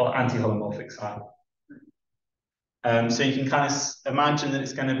anti-holomorphic side. So you can kind of imagine that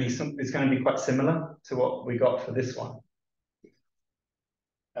it's going to be quite similar to what we got for this one,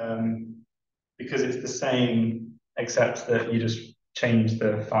 because it's the same except that you just change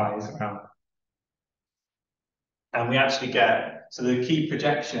the phi's around. And we actually get, so the key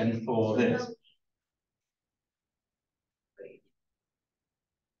projection for this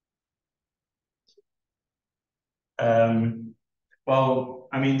well,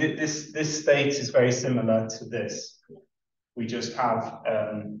 I mean, this state is very similar to this. We just have,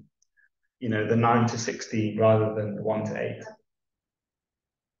 you know, the 9 to 16 rather than the 1 to 8.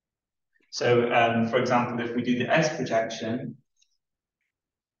 So, for example, if we do the S projection,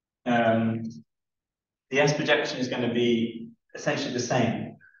 the S projection is going to be essentially the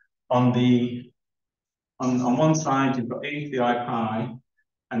same. On one side, you've got E to the I pi,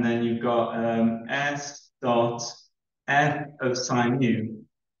 and then you've got S dot F of sine mu,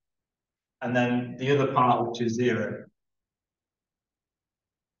 and then the other part, which is 0,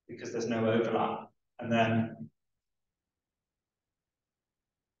 because there's no overlap. And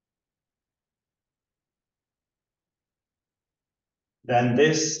then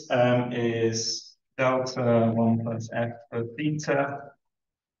this is delta 1 plus F of theta,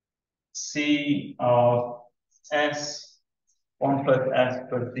 C of S 1 plus S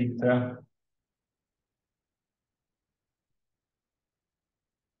plus theta.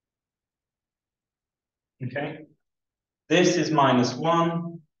 Okay, this is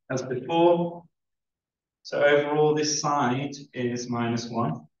 -1 as before. So overall, this side is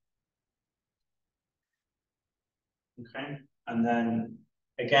 -1. Okay, and then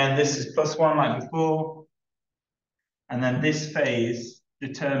again, this is +1 like before. And then this phase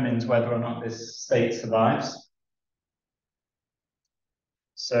determines whether or not this state survives.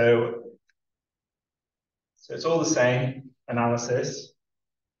 So it's all the same analysis.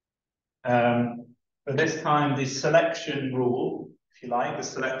 But this time, the selection rule, if you like, the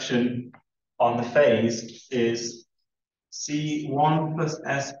selection on the phase is C1 plus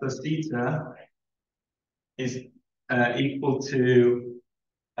S plus theta is equal to,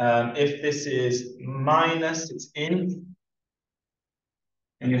 if this is minus, it's in,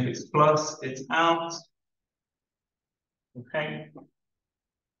 and if it's plus, it's out. Okay.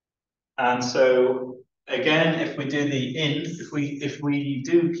 And so again, if we do the in, if we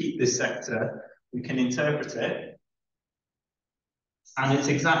do keep this sector, we can interpret it. And it's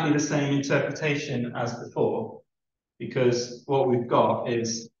exactly the same interpretation as before, because what we've got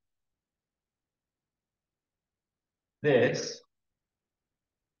is this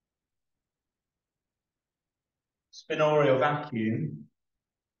spinorial vacuum,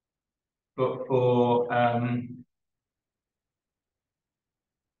 but for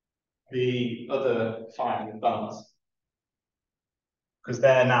the other 5 bands, because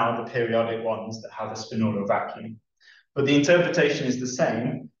they're now the periodic ones that have a spinorial vacuum. But the interpretation is the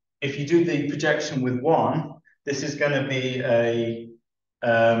same. If you do the projection with 1, this is going to be an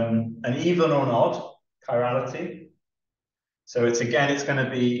even or an odd chirality. So it's going to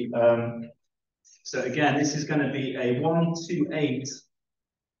be, so again, this is going to be a 1, 2, 8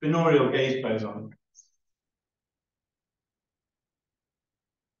 binorial gauge boson.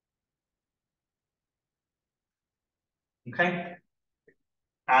 Okay.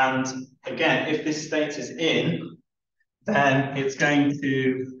 And again, if this state is in, then it's going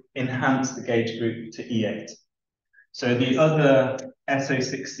to enhance the gauge group to E8. So the other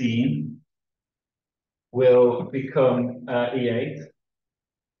SO16 will become E8,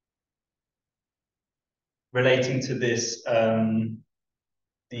 relating to this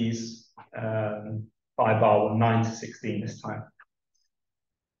these 5-bar one, 9 to 16 this time.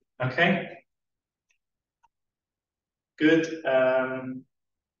 Okay, good.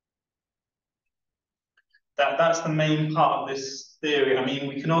 That's the main part of this theory. I mean,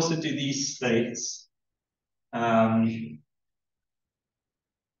 we can also do these states, but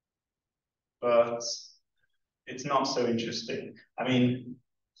it's not so interesting. I mean,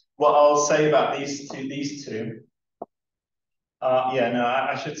 what I'll say about these two, yeah, no,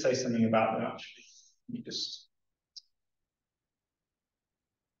 I should say something about them actually. You just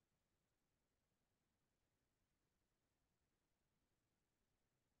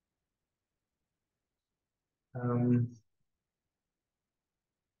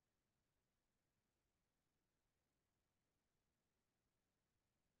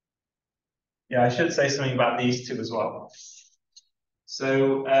yeah, I should say something about these two as well.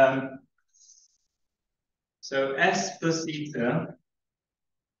 So so S plus eta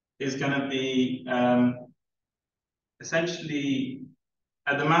is going to be essentially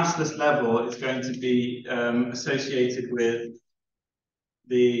at the massless level, it's going to be associated with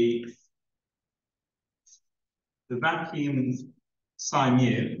the vacuum psi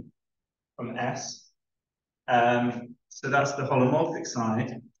mu from S. So that's the holomorphic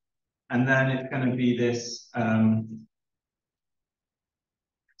side. And then it's going to be this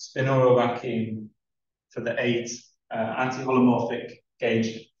spinoro vacuum for the 8 anti-holomorphic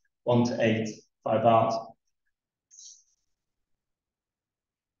gauge 1 to 8 5-bars.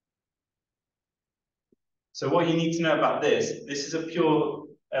 So what you need to know about this is a pure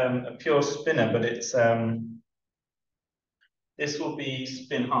spinner, but it's this will be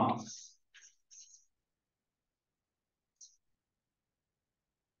spin half.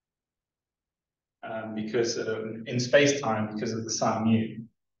 Because in space-time, because of the psi mu,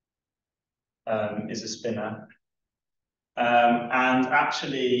 is a spinner. And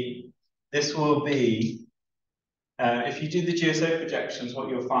actually, this will be, if you do the GSO projections, what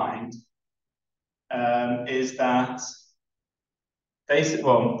you'll find is that basically,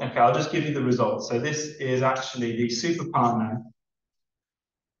 well, okay, I'll just give you the results. So this is actually the superpartner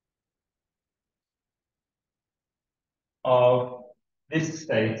of this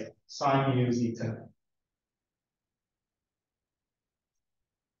state, psi mu zeta.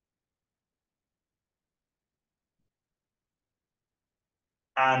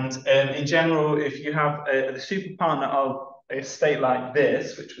 And in general, if you have the superpartner of a state like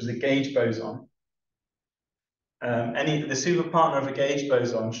this, which was a gauge boson, the superpartner of a gauge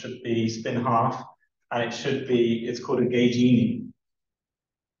boson should be spin half, and it's called a gaugini.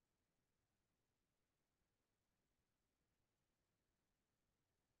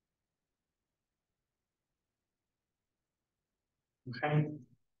 Okay.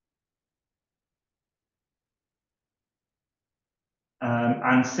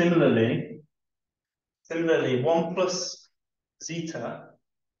 And similarly, 1 plus zeta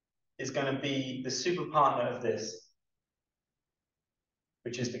is going to be the superpartner of this,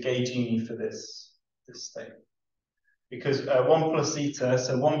 which is the gaugini for this state. Because 1 plus zeta,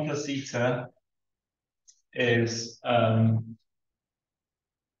 so 1 plus zeta is 1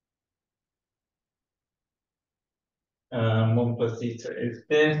 plus zeta is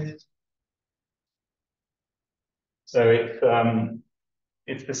this. So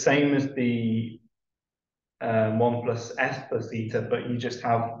it's the same as the 1 plus S plus zeta, but you just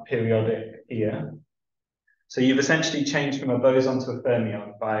have periodic here. So you've essentially changed from a boson to a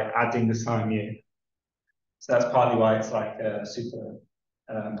fermion by adding the psi mu. So that's partly why it's like a super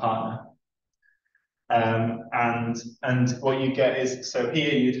partner. And what you get is, so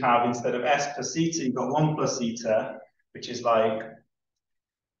here you'd have, instead of S plus zeta, you've got 1 plus zeta, which is like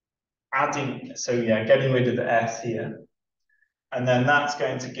adding, so yeah, getting rid of the S here. And then that's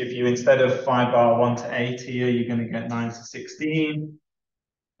going to give you, instead of 5-bar 1 to 8 here, you're going to get 9 to 16.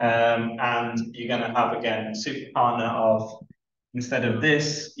 And you're going to have, again, superpartner of, instead of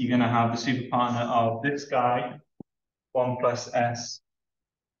this, you're going to have the superpartner of this guy, 1 plus S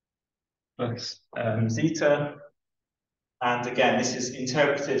plus zeta. And again, this is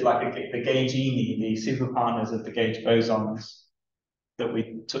interpreted like the gaugini, the superpartners of the gauge bosons that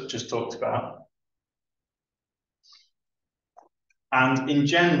we just talked about. And in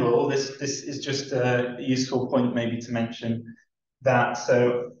general, this is just a useful point maybe to mention that,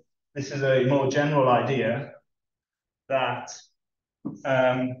 so this is a more general idea that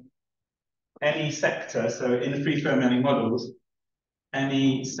any sector, so in free fermionic models,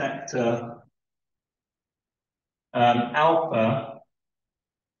 any sector alpha,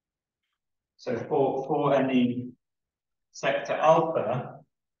 So for any sector alpha,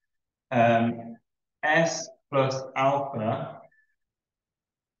 S plus alpha,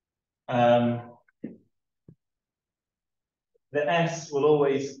 the S will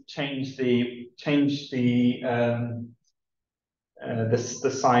always change the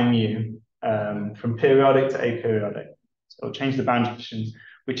sign mu from periodic to aperiodic. So it'll change the boundary conditions,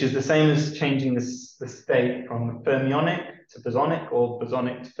 which is the same as changing the state from fermionic to bosonic or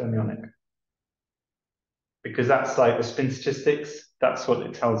bosonic to fermionic. Because that's like the spin statistics, that's what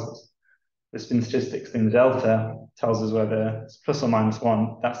it tells us. The spin statistics in the delta tells us whether it's plus or minus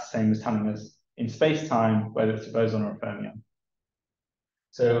 1. That's the same as telling us in space-time whether it's a boson or a fermion.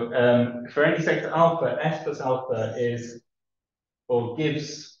 So for any sector alpha, S plus alpha is, or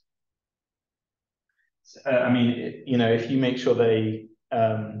gives, if you make sure they,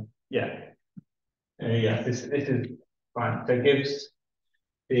 this is fine. So it gives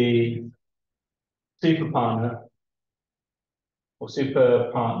the super partner or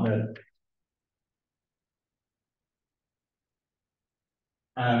super partner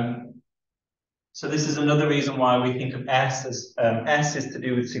so this is another reason why we think of S as S is to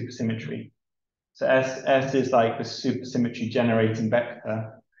do with supersymmetry. So S is like the supersymmetry generating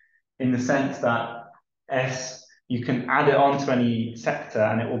vector in the sense that S, you can add it on to any sector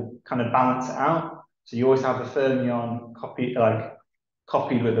and it will kind of balance it out. So you always have a fermion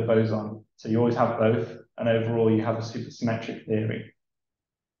copied with a boson. So you always have both, and overall you have a supersymmetric theory,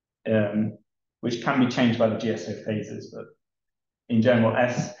 which can be changed by the GSO phases, but in general,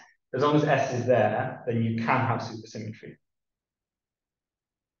 S, as long as S is there, then you can have supersymmetry.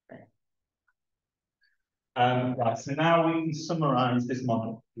 Okay. Right, so now we can summarize this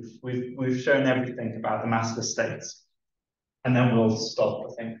model. We've shown everything about the massless states. And then we'll stop,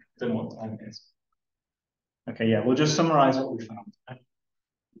 I think. I don't know what time it is. Okay, yeah, we'll just summarize what we found.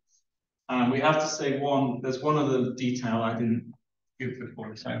 We have to say there's one other detail I didn't give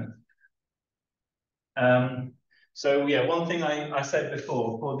before. So yeah, one thing I said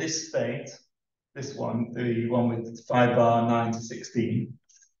before, for this state, this one, the one with phi bar 9 to 16,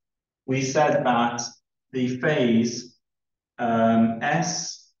 we said that the phase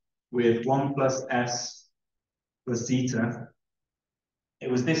S with 1 plus S plus zeta, it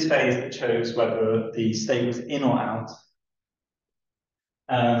was this phase that chose whether the state was in or out.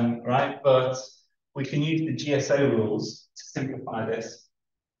 Right, but we can use the GSO rules to simplify this.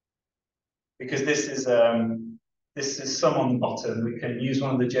 Because this is sum on the bottom. We can use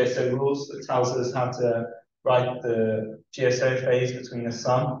one of the GSO rules that tells us how to write the GSO phase between a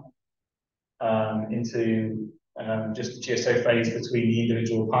sum into just the GSO phase between the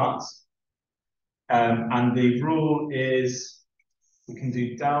individual parts. And the rule is we can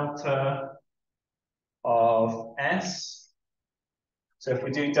do delta of S. So if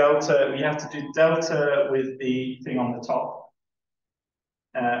we do delta, we have to do delta with the thing on the top.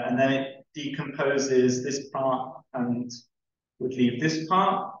 And then it decomposes this part and would leave this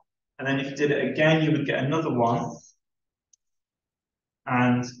part. And then if you did it again, you would get another one.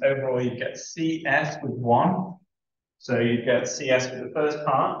 And overall, you get CS with 1. So you get CS with the first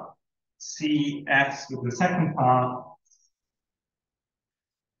part, CS with the second part,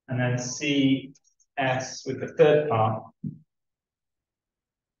 and then CS with the third part.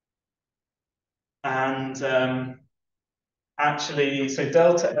 And actually, so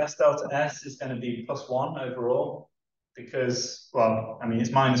delta S is going to be +1 overall, because, well, I mean,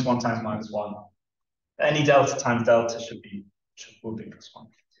 it's -1 times -1. Any delta times delta will be +1.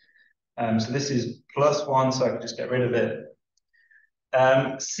 So this is +1, so I can just get rid of it.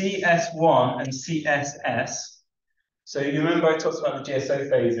 CS1 and CSS. So you remember I talked about the GSO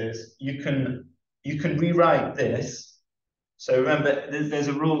phases. You can rewrite this. So remember, there's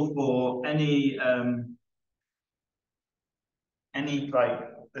a rule for any like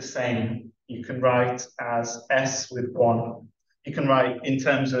the same. You can write as S with 1. You can write in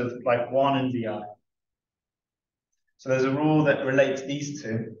terms of like 1 and VI. So there's a rule that relates these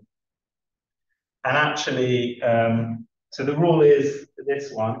two. And actually, so the rule is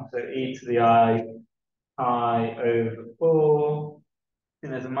this one. So e to the I over 4.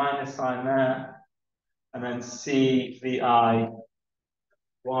 And there's a minus sign there. And then C VI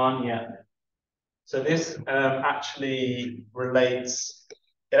 1, yeah. So this actually relates,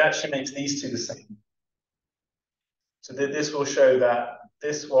 it actually makes these two the same. So this will show that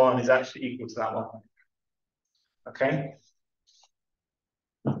this one is actually equal to that one. Okay?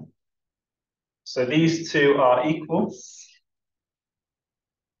 So these two are equal.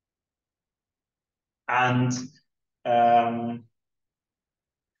 And yeah,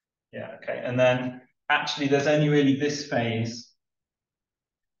 okay. And then actually there's only really this phase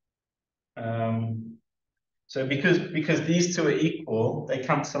So because these two are equal, they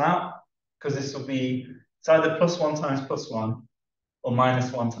cancel out, because this will be, it's either +1 times +1 or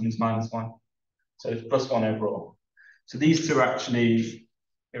 -1 times -1. So it's +1 overall. So these two are actually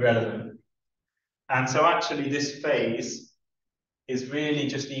irrelevant. And so actually this phase is really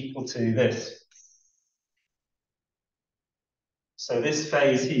just equal to this. So this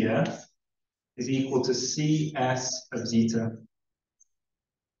phase here is equal to CS of zeta.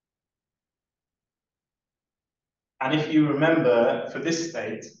 And if you remember, for this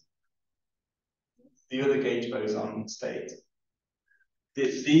state, the other gauge boson state,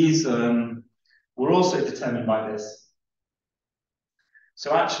 these were also determined by this.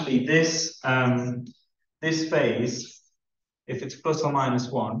 So actually this, this phase, if it's +or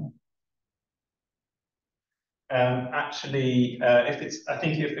 -1, actually, if it's, I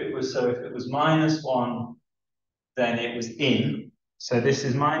think if it was, so if it was -1, then it was in. So this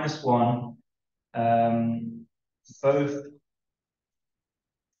is -1,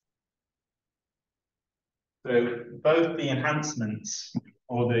 both the enhancements,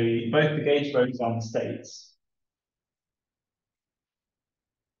 or both the gauge boson states.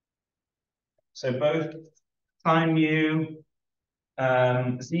 So both time mu,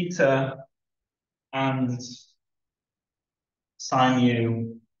 zeta, and sin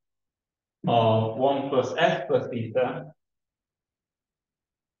mu of 1 plus f plus theta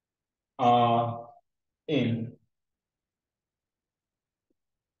are in.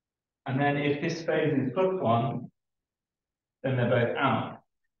 And then if this phase is +1, then they're both out.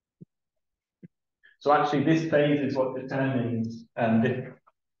 So actually this phase is what determines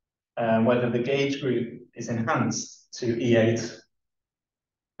whether the gauge group is enhanced to E8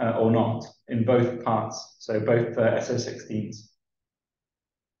 or not in both parts, so both SO16s.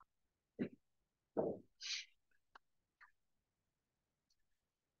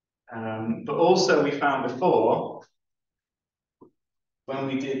 But also we found before, when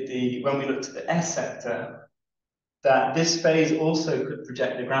we looked at the S sector, that this phase also could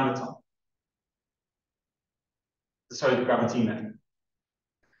project the graviton. Sorry, the gravitino.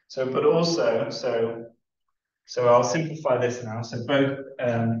 So, but also, so I'll simplify this now. So both,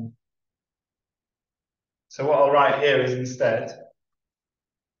 so what I'll write here is instead,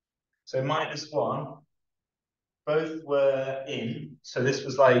 so -1, both were in. So this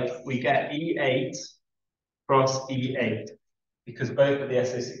was like, we get E8 cross E8, because both of the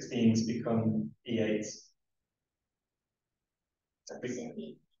SO16s become E8s.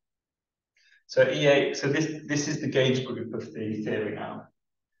 So E8, so this is the gauge group of the theory now.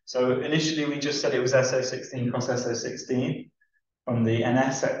 So initially we just said it was SO16 cross SO16 from the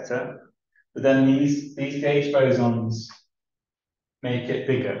NS sector, but then these gauge bosons make it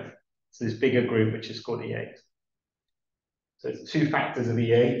bigger. So this bigger group, which is called E8. So it's 2 factors of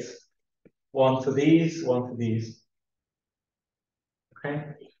E8, one for these, one for these.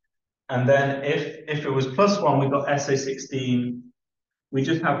 Okay. And then if it was +1, we got SO16. We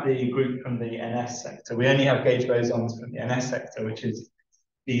just have the group from the NS sector. We only have gauge bosons from the NS sector, which is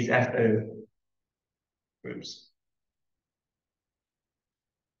these FO groups.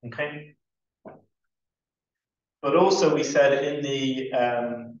 Okay. But also we said in the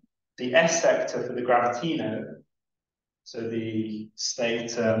S sector for the gravitino, so the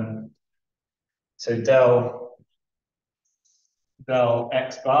state, so del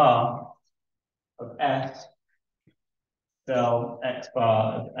x bar of F, del x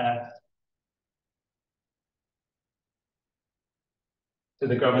bar of F to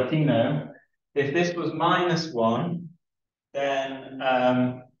the gravitino, if this was -1,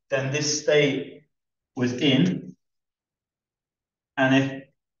 then this state was in, and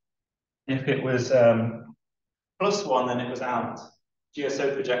if it was +1, then it was out.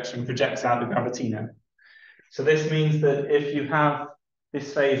 GSO projection projects out the gravitino. So this means that if you have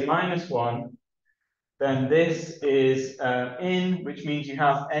this phase -1, then this is in, which means you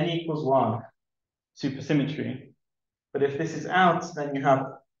have n equals 1 supersymmetry. But if this is out, then you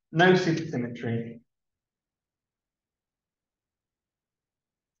have no supersymmetry.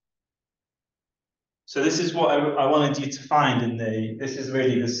 So this is what I wanted you to find in this is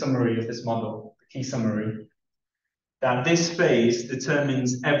really the summary of this model, the key summary. That this phase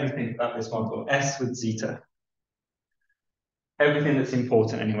determines everything about this model, S with zeta. Everything that's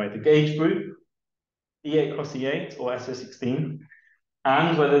important anyway, the gauge group, E8 cross E8 or SO16,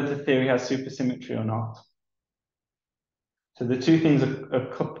 and whether the theory has supersymmetry or not. So the two things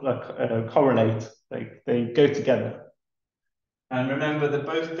correlate, they go together. And remember that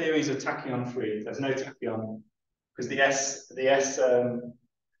both theories are tachyon-free. There's no tachyon, because the S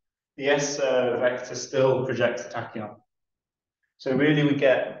vector still projects a tachyon. So really we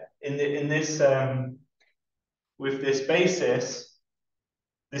get in this with this basis,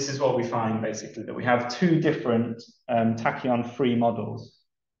 this is what we find basically, that we have two different tachyon-free models.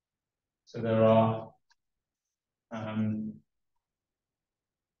 So there are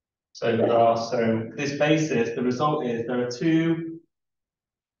so this basis, the result is there are two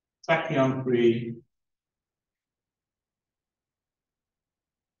tachyon-free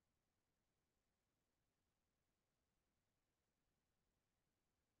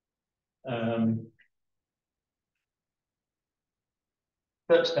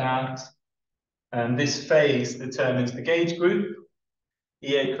such that this phase determines the gauge group,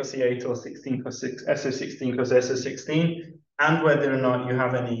 E8 cross E8 or 16 cross 6, SO16 cross SO16, and whether or not you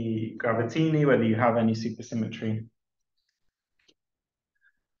have any gravitini, whether you have any supersymmetry.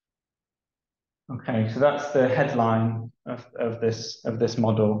 Okay, so that's the headline of this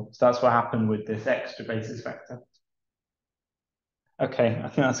model. So that's what happened with this extra basis vector. Okay, I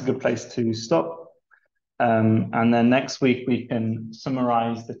think that's a good place to stop. And then next week we can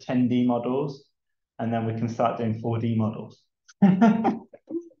summarize the 10D models, and then we can start doing 4D models.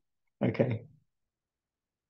 Okay.